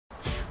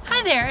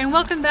Hi there, and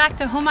welcome back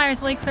to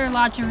Hohmeyer's Lake Clear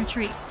Lodge and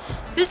Retreat.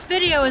 This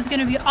video is going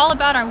to be all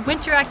about our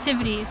winter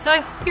activities, so I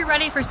hope you're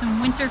ready for some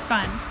winter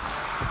fun.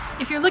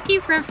 If you're looking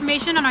for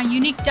information on our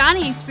unique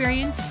dining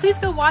experience, please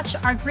go watch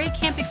our Great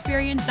Camp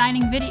Experience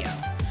dining video.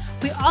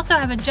 We also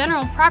have a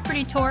general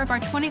property tour of our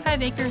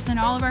 25 acres and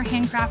all of our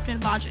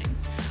handcrafted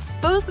lodgings.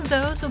 Both of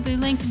those will be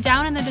linked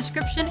down in the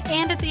description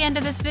and at the end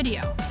of this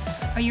video.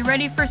 Are you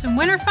ready for some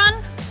winter fun?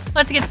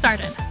 Let's get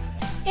started.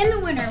 In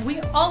the winter,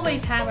 we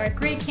always have our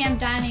Great Camp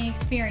dining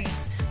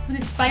experience with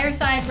its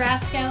fireside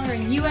rathskeller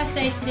and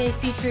USA Today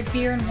featured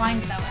beer and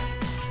wine cellar.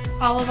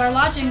 All of our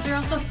lodgings are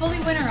also fully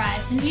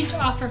winterized and each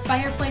offer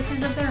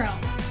fireplaces of their own.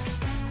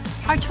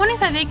 Our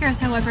 25 acres,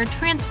 however,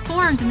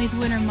 transforms in these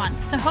winter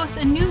months to host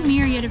a new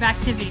myriad of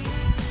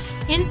activities.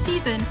 In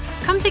season,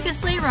 come take a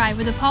sleigh ride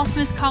with the Paul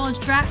Smith College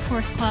Draft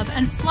Horse Club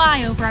and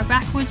fly over our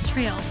backwoods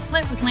trails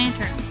lit with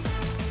lanterns.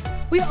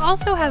 We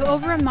also have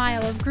over a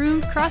mile of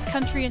groomed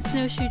cross-country and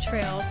snowshoe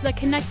trails that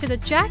connect to the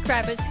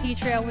Jackrabbit Ski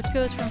Trail, which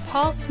goes from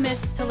Paul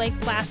Smith's to Lake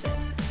Placid.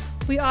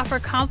 We offer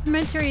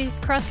complimentary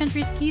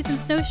cross-country skis and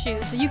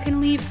snowshoes, so you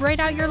can leave right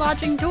out your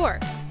lodging door.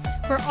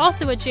 We're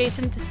also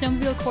adjacent to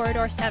Snowmobile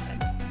Corridor 7.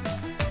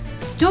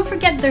 Don't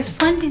forget there's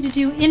plenty to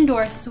do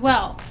indoors as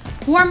well.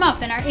 Warm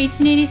up in our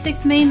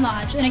 1886 main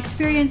lodge and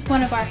experience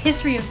one of our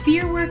history of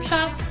beer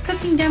workshops,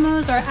 cooking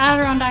demos, or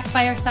Adirondack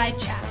fireside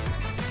chats.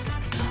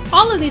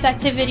 All of these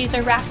activities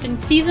are wrapped in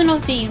seasonal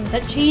themes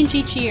that change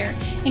each year,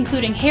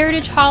 including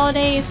Heritage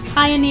Holidays,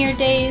 Pioneer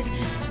Days,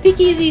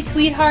 Speakeasy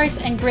Sweethearts,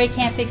 and Great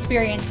Camp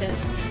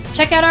Experiences.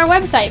 Check out our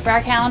website for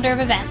our calendar of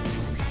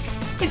events.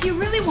 If you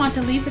really want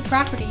to leave the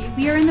property,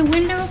 we are in the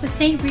window of the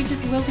St.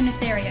 Regis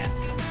Wilderness area,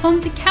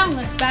 home to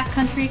countless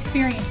backcountry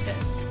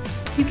experiences.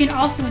 You can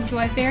also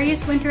enjoy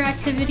various winter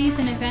activities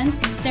and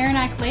events in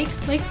Saranac Lake,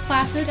 Lake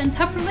Placid, and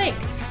Tupper Lake,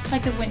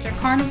 like the Winter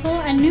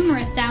Carnival and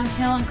numerous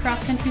downhill and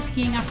cross-country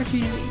skiing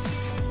opportunities.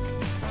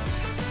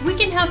 We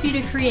can help you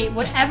to create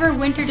whatever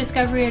winter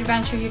discovery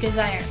adventure you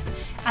desire.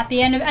 At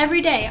the end of every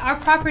day, our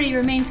property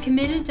remains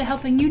committed to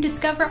helping you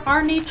discover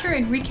our nature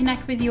and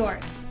reconnect with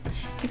yours.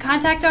 To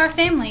contact our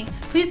family,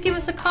 please give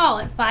us a call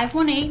at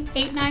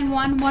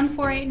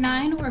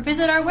 518-891-1489 or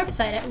visit our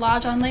website at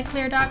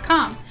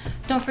lodgeonlakeclear.com.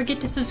 Don't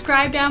forget to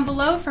subscribe down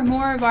below for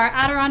more of our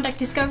Adirondack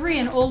Discovery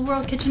and Old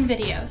World Kitchen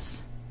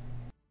videos.